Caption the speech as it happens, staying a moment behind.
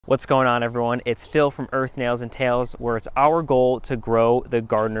What's going on, everyone? It's Phil from Earth Nails and Tails, where it's our goal to grow the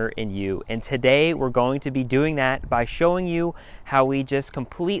gardener in you. And today we're going to be doing that by showing you how we just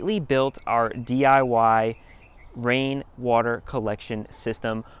completely built our DIY rainwater collection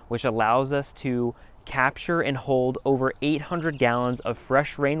system, which allows us to capture and hold over 800 gallons of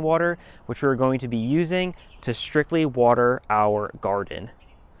fresh rainwater, which we're going to be using to strictly water our garden.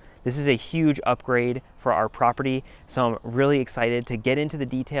 This is a huge upgrade for our property, so I'm really excited to get into the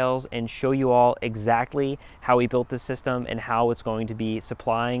details and show you all exactly how we built this system and how it's going to be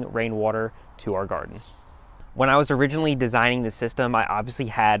supplying rainwater to our garden. When I was originally designing the system, I obviously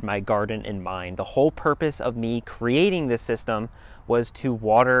had my garden in mind. The whole purpose of me creating this system was to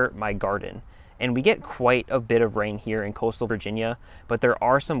water my garden. And we get quite a bit of rain here in coastal Virginia, but there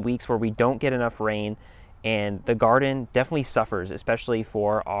are some weeks where we don't get enough rain, and the garden definitely suffers, especially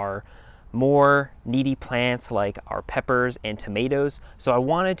for our more needy plants like our peppers and tomatoes. So I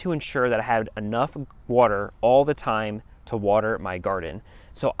wanted to ensure that I had enough water all the time to water my garden.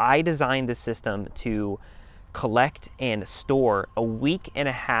 So I designed this system to collect and store a week and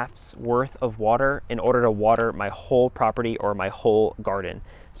a half's worth of water in order to water my whole property or my whole garden.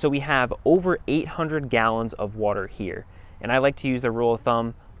 So we have over 800 gallons of water here. And I like to use the rule of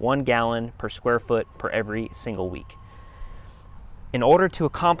thumb, 1 gallon per square foot per every single week. In order to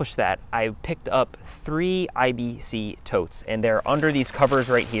accomplish that, I picked up 3 IBC totes, and they're under these covers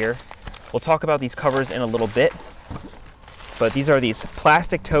right here. We'll talk about these covers in a little bit, but these are these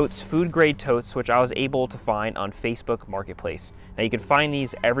plastic totes, food grade totes, which I was able to find on Facebook Marketplace. Now you can find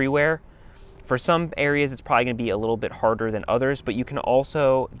these everywhere. For some areas, it's probably gonna be a little bit harder than others, but you can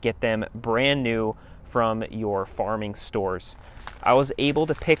also get them brand new from your farming stores. I was able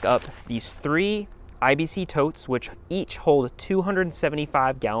to pick up these 3 IBC totes, which each hold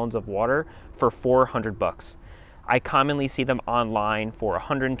 275 gallons of water for 400 bucks. I commonly see them online for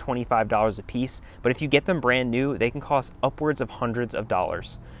 $125 a piece, but if you get them brand new, they can cost upwards of hundreds of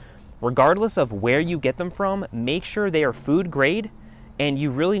dollars. Regardless of where you get them from, make sure they are food grade, and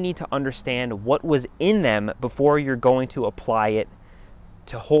you really need to understand what was in them before you're going to apply it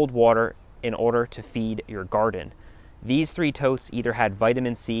to hold water in order to feed your garden. These 3 totes either had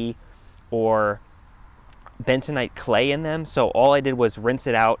vitamin C or bentonite clay in them, so all I did was rinse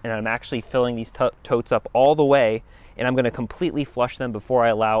it out, and I'm actually filling these totes up all the way, and I'm going to completely flush them before I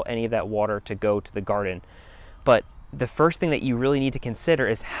allow any of that water to go to the garden. But the first thing that you really need to consider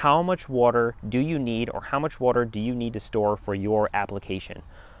is how much water do you need, or how much water do you need to store for your application.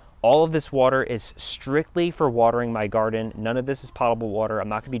 All of this water is strictly for watering my garden. None of this is potable water. I'm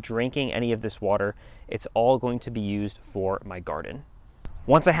not going to be drinking any of this water. It's all going to be used for my garden.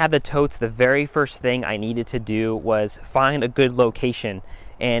 Once I had the totes, the very first thing I needed to do was find a good location.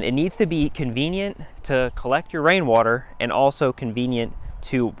 And it needs to be convenient to collect your rainwater and also convenient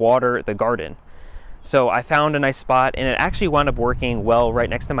to water the garden. So I found a nice spot, and it actually wound up working well right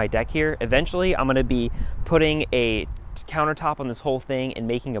next to my deck here. Eventually, I'm going to be putting a countertop on this whole thing and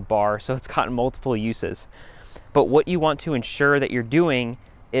making a bar, so it's gotten multiple uses. But what you want to ensure that you're doing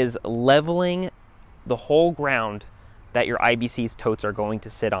is leveling the whole ground that your IBC's totes are going to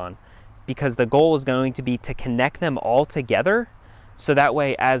sit on, because the goal is going to be to connect them all together, so that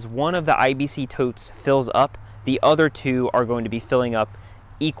way as one of the IBC totes fills up, the other 2 are going to be filling up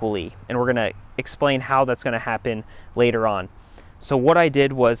equally, and we're going to explain how that's going to happen later on. So what I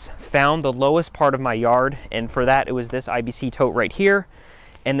did was found the lowest part of my yard, and for that it was this IBC tote right here,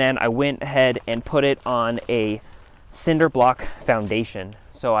 and then I went ahead and put it on a cinder block foundation.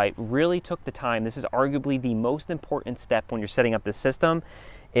 So I really took the time. This is arguably the most important step when you're setting up this system,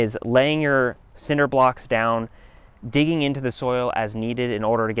 is laying your cinder blocks down, digging into the soil as needed in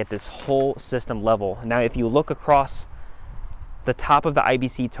order to get this whole system level. Now if you look across the top of the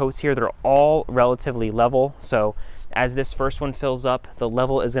IBC totes here, they're all relatively level. So as this first one fills up, the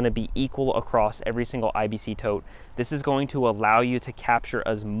level is going to be equal across every single IBC tote. This is going to allow you to capture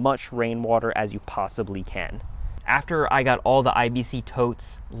as much rainwater as you possibly can. After I got all the IBC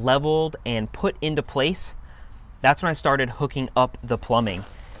totes leveled and put into place, that's when I started hooking up the plumbing.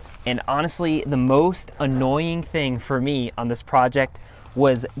 And honestly, the most annoying thing for me on this project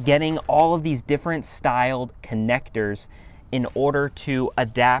was getting all of these different styled connectors in order to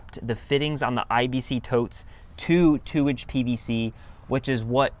adapt the fittings on the IBC totes to 2-inch PVC, which is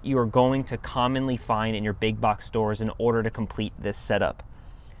what you're going to commonly find in your big box stores in order to complete this setup.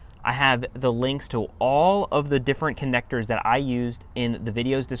 I have the links to all of the different connectors that I used in the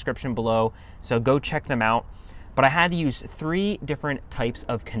video's description below, so go check them out. But I had to use 3 different types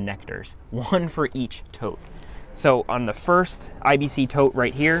of connectors, 1 for each tote. So on the first IBC tote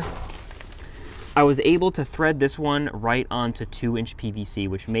right here, I was able to thread this one right onto 2-inch PVC,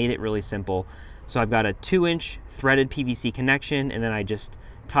 which made it really simple. So I've got a 2-inch threaded PVC connection, and then I just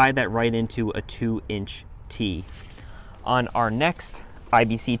tied that right into a 2-inch T. On our next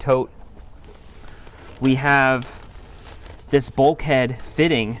IBC tote, we have this bulkhead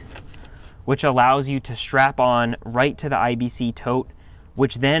fitting, which allows you to strap on right to the IBC tote,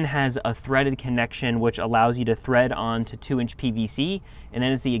 which then has a threaded connection which allows you to thread onto 2-inch PVC, and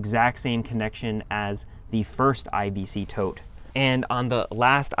then it's the exact same connection as the first IBC tote. And on the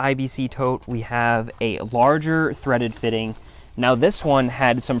last IBC tote, we have a larger threaded fitting. Now this one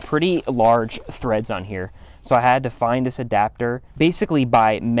had some pretty large threads on here, so I had to find this adapter basically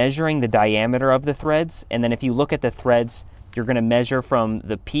by measuring the diameter of the threads, and then if you look at the threads, you're going to measure from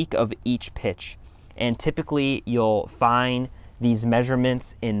the peak of each pitch. And typically you'll find these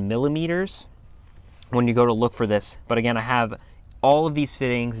measurements in millimeters when you go to look for this. But again, I have all of these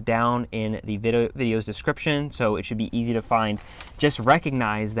fittings down in the video's description, so it should be easy to find. Just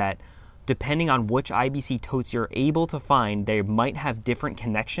recognize that depending on which IBC totes you're able to find, they might have different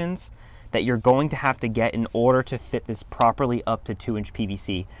connections that you're going to have to get in order to fit this properly up to 2-inch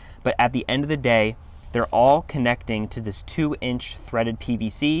PVC. But at the end of the day, they're all connecting to this 2-inch threaded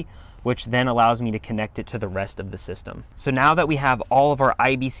PVC, which then allows me to connect it to the rest of the system. So now that we have all of our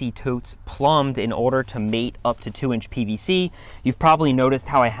IBC totes plumbed in order to mate up to 2-inch PVC, you've probably noticed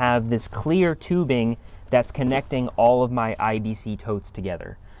how I have this clear tubing that's connecting all of my IBC totes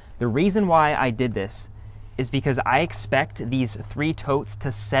together. The reason why I did this is because I expect these 3 totes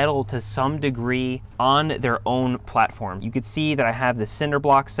to settle to some degree on their own platform. You could see that I have the cinder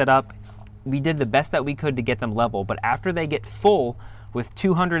block set up. We did the best that we could to get them level, but after they get full with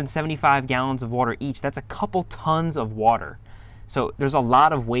 275 gallons of water each, that's a couple tons of water. So there's a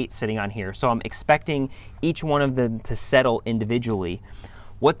lot of weight sitting on here. So I'm expecting each one of them to settle individually.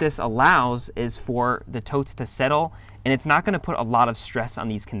 What this allows is for the totes to settle, and it's not going to put a lot of stress on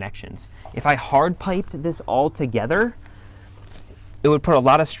these connections. If I hard piped this all together, it would put a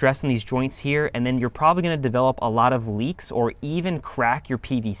lot of stress on these joints here, and then you're probably going to develop a lot of leaks or even crack your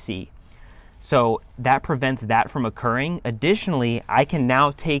PVC. So that prevents that from occurring. Additionally, I can now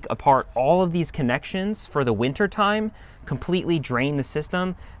take apart all of these connections for the winter time, completely drain the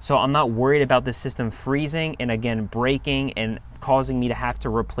system, so I'm not worried about the system freezing and again breaking and causing me to have to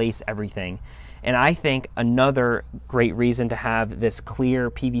replace everything. And I think another great reason to have this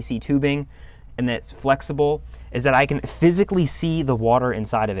clear PVC tubing and that's flexible is that I can physically see the water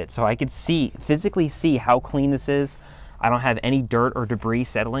inside of it. So I could physically see how clean this is. I don't have any dirt or debris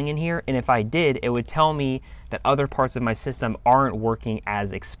settling in here, and if I did, it would tell me that other parts of my system aren't working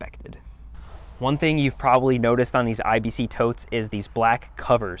as expected. One thing you've probably noticed on these IBC totes is these black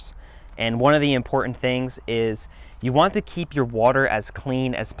covers. And one of the important things is you want to keep your water as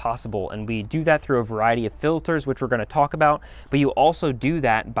clean as possible, and we do that through a variety of filters, which we're going to talk about, but you also do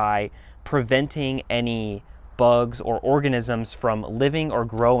that by preventing any bugs or organisms from living or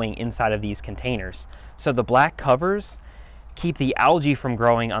growing inside of these containers. So the black covers keep the algae from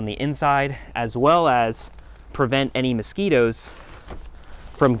growing on the inside, as well as prevent any mosquitoes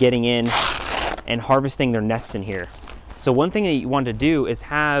from getting in and harvesting their nests in here. So one thing that you want to do is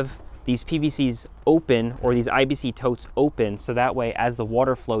have these PVCs open, or these IBC totes open, so that way as the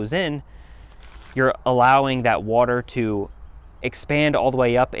water flows in, you're allowing that water to expand all the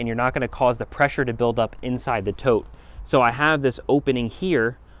way up, and you're not going to cause the pressure to build up inside the tote. So I have this opening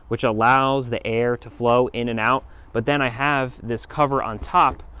here which allows the air to flow in and out, but then I have this cover on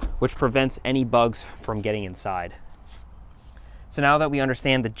top which prevents any bugs from getting inside. So now that we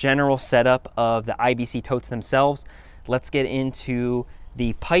understand the general setup of the IBC totes themselves, let's get into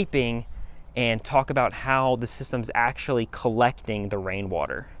the piping and talk about how the system's actually collecting the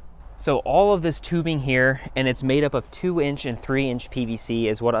rainwater. So all of this tubing here, and it's made up of 2-inch and 3-inch PVC,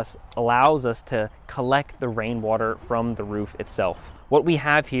 is what allows us to collect the rainwater from the roof itself. What we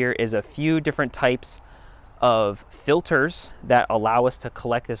have here is a few different types of filters that allow us to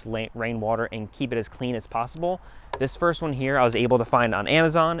collect this rainwater and keep it as clean as possible. This first one here I was able to find on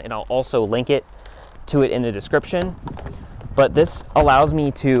Amazon, and I'll also link it to it in the description. But this allows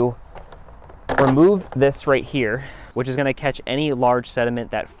me to remove this right here, which is going to catch any large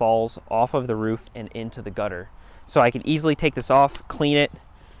sediment that falls off of the roof and into the gutter. So I can easily take this off, clean it,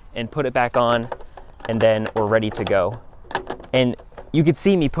 and put it back on, and then we're ready to go. And you could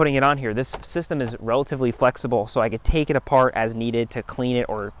see me putting it on here. This system is relatively flexible, so I could take it apart as needed to clean it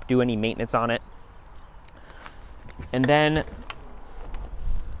or do any maintenance on it. And then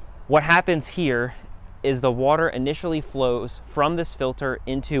what happens here is the water initially flows from this filter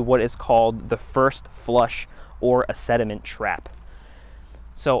into what is called the first flush, or a sediment trap.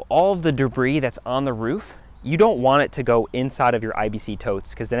 So all of the debris that's on the roof, you don't want it to go inside of your IBC totes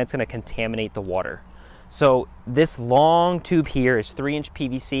because then it's going to contaminate the water. So this long tube here is 3-inch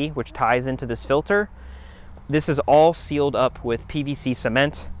PVC, which ties into this filter. This is all sealed up with PVC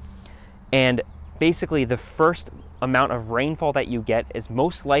cement, and basically the first amount of rainfall that you get is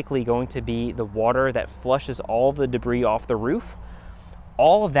most likely going to be the water that flushes all of the debris off the roof.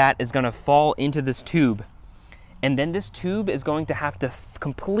 All of that is going to fall into this tube, and then this tube is going to have to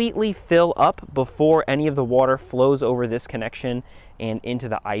completely fill up before any of the water flows over this connection and into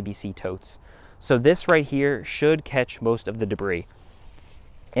the IBC totes. So this right here should catch most of the debris.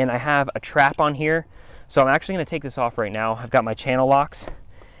 And I have a trap on here, so I'm actually going to take this off right now. I've got my channel locks.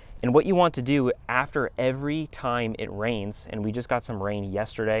 And what you want to do after every time it rains, and we just got some rain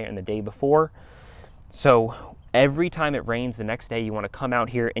yesterday and the day before, so every time it rains the next day, you want to come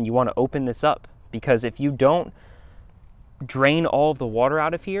out here and you want to open this up, because if you don't drain all of the water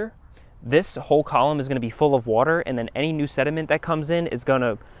out of here, this whole column is going to be full of water, and then any new sediment that comes in is going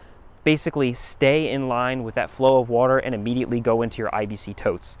to basically stay in line with that flow of water and immediately go into your IBC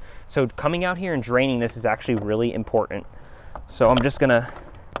totes. So coming out here and draining this is actually really important. So I'm just going to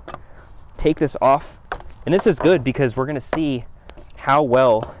take this off, and this is good because we're going to see how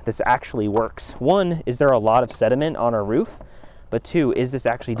well this actually works. One, is there a lot of sediment on our roof? But two, is this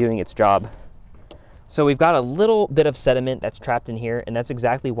actually doing its job? So we've got a little bit of sediment that's trapped in here, and that's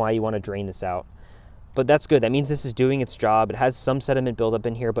exactly why you want to drain this out. But that's good. That means this is doing its job. It has some sediment buildup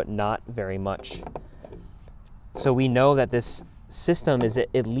in here, but not very much. So we know that this system is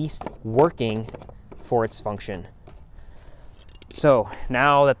at least working for its function. So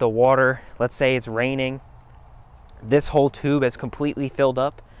now that the water, let's say it's raining, this whole tube is completely filled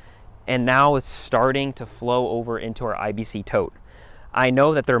up, and now it's starting to flow over into our IBC tote. I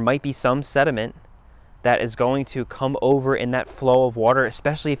know that there might be some sediment that is going to come over in that flow of water,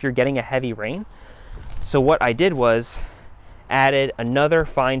 especially if you're getting a heavy rain. So what I did was added another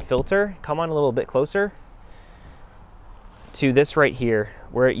fine filter. Come on a little bit closer to this right here,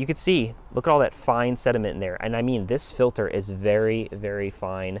 where you can see, look at all that fine sediment in there. And I mean, this filter is very, very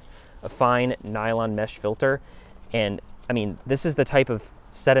fine, a fine nylon mesh filter. And I mean, this is the type of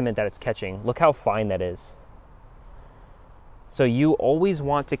sediment that it's catching. Look how fine that is. So you always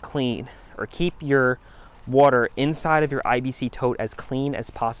want to clean or keep your water inside of your IBC tote as clean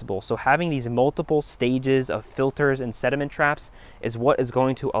as possible. So having these multiple stages of filters and sediment traps is what is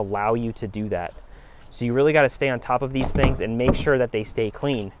going to allow you to do that. So you really got to stay on top of these things and make sure that they stay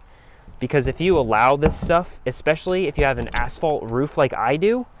clean. Because if you allow this stuff, especially if you have an asphalt roof like I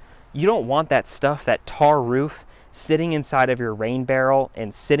do, you don't want that stuff, that tar roof, sitting inside of your rain barrel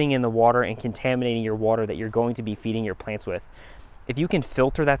and sitting in the water and contaminating your water that you're going to be feeding your plants with. If you can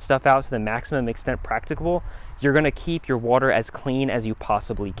filter that stuff out to the maximum extent practicable, you're going to keep your water as clean as you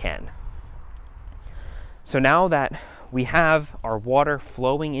possibly can. So now that we have our water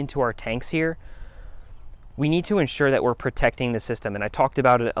flowing into our tanks here, we need to ensure that we're protecting the system. And I talked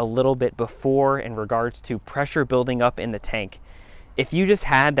about it a little bit before in regards to pressure building up in the tank. If you just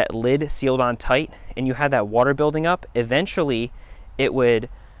had that lid sealed on tight and you had that water building up, eventually it would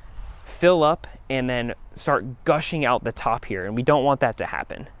fill up and then start gushing out the top here, and we don't want that to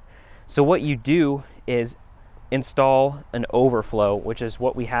happen. So what you do is install an overflow, which is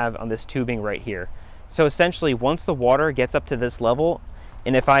what we have on this tubing right here. So essentially, once the water gets up to this level,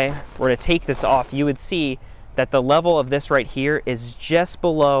 and if I were to take this off, you would see that the level of this right here is just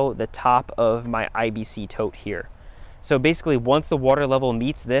below the top of my IBC tote here. So basically, once the water level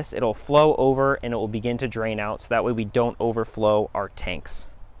meets this, it'll flow over and it will begin to drain out, so that way we don't overflow our tanks.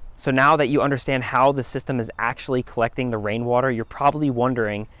 So now that you understand how the system is actually collecting the rainwater, you're probably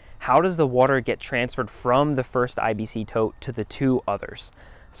wondering, how does the water get transferred from the first IBC tote to the two others?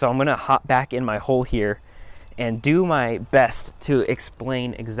 So I'm gonna hop back in my hole here and do my best to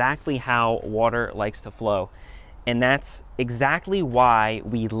explain exactly how water likes to flow. And that's exactly why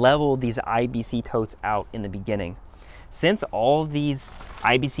we leveled these IBC totes out in the beginning. Since all of these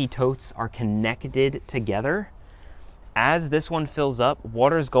IBC totes are connected together, as this one fills up,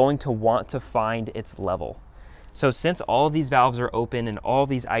 water is going to want to find its level. So since all of these valves are open and all of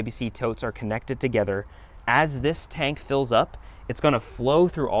these IBC totes are connected together, as this tank fills up, it's going to flow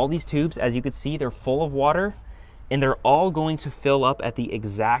through all these tubes. As you can see, they're full of water, and they're all going to fill up at the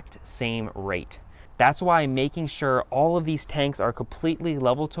exact same rate. That's why making sure all of these tanks are completely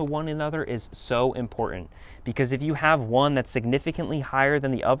level to one another is so important. Because if you have one that's significantly higher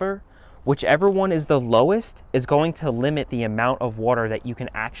than the other, whichever one is the lowest is going to limit the amount of water that you can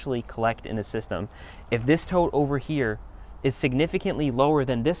actually collect in the system. If this tote over here is significantly lower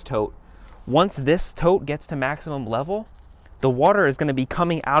than this tote, once this tote gets to maximum level, the water is going to be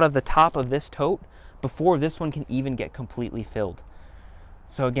coming out of the top of this tote before this one can even get completely filled.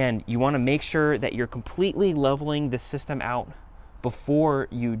 So again, you want to make sure that you're completely leveling the system out before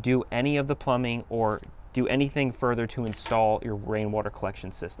you do any of the plumbing or do anything further to install your rainwater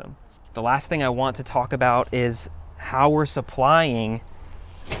collection system. The last thing I want to talk about is how we're supplying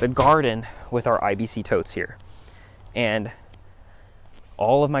the garden with our IBC totes here. And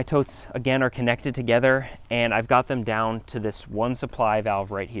all of my totes, again, are connected together, and I've got them down to this one supply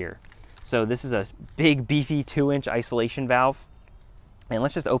valve right here. So this is a big, beefy 2-inch isolation valve. And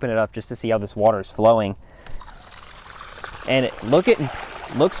let's just open it up just to see how this water is flowing. And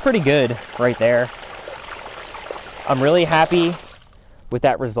looks pretty good right there. I'm really happy with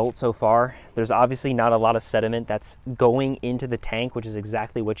that result so far. There's obviously not a lot of sediment that's going into the tank, which is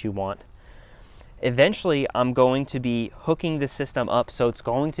exactly what you want. Eventually, I'm going to be hooking the system up, so it's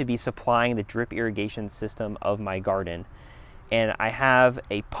going to be supplying the drip irrigation system of my garden. And I have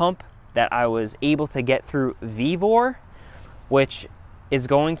a pump that I was able to get through Vivor, which is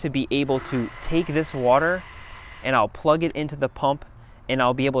going to be able to take this water and I'll plug it into the pump, and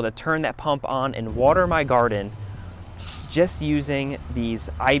I'll be able to turn that pump on and water my garden just using these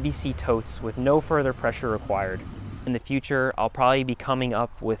IBC totes with no further pressure required. In the future, I'll probably be coming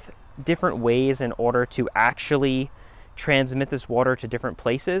up with different ways in order to actually transmit this water to different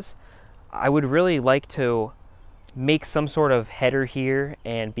places. I would really like to make some sort of header here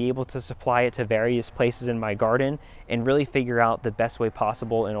and be able to supply it to various places in my garden and really figure out the best way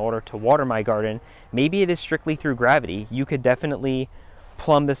possible in order to water my garden. Maybe it is strictly through gravity. You could definitely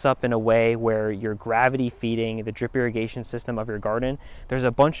plumb this up in a way where you're gravity feeding the drip irrigation system of your garden. There's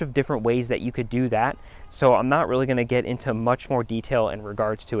a bunch of different ways that you could do that, so I'm not really going to get into much more detail in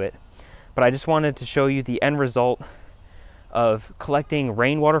regards to it. But I just wanted to show you the end result of collecting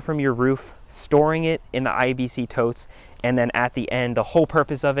rainwater from your roof, storing it in the IBC totes, and then at the end, the whole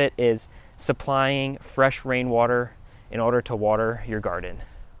purpose of it is supplying fresh rainwater in order to water your garden.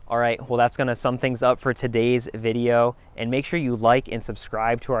 All right, well, that's gonna sum things up for today's video, and make sure you like and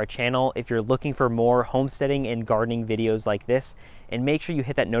subscribe to our channel if you're looking for more homesteading and gardening videos like this, and make sure you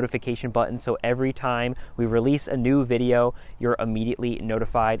hit that notification button so every time we release a new video, you're immediately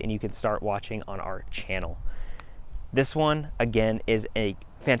notified and you can start watching on our channel. This one, again, is a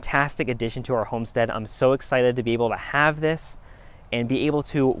fantastic addition to our homestead. I'm so excited to be able to have this and be able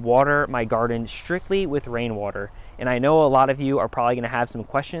to water my garden strictly with rainwater. And I know a lot of you are probably gonna have some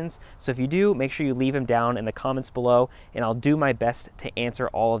questions, so if you do, make sure you leave them down in the comments below, and I'll do my best to answer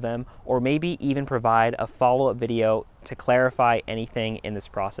all of them, or maybe even provide a follow-up video to clarify anything in this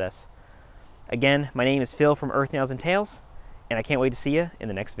process. Again, my name is Phil from Earth Nails and Tails, and I can't wait to see you in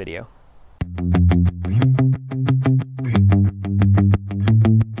the next video.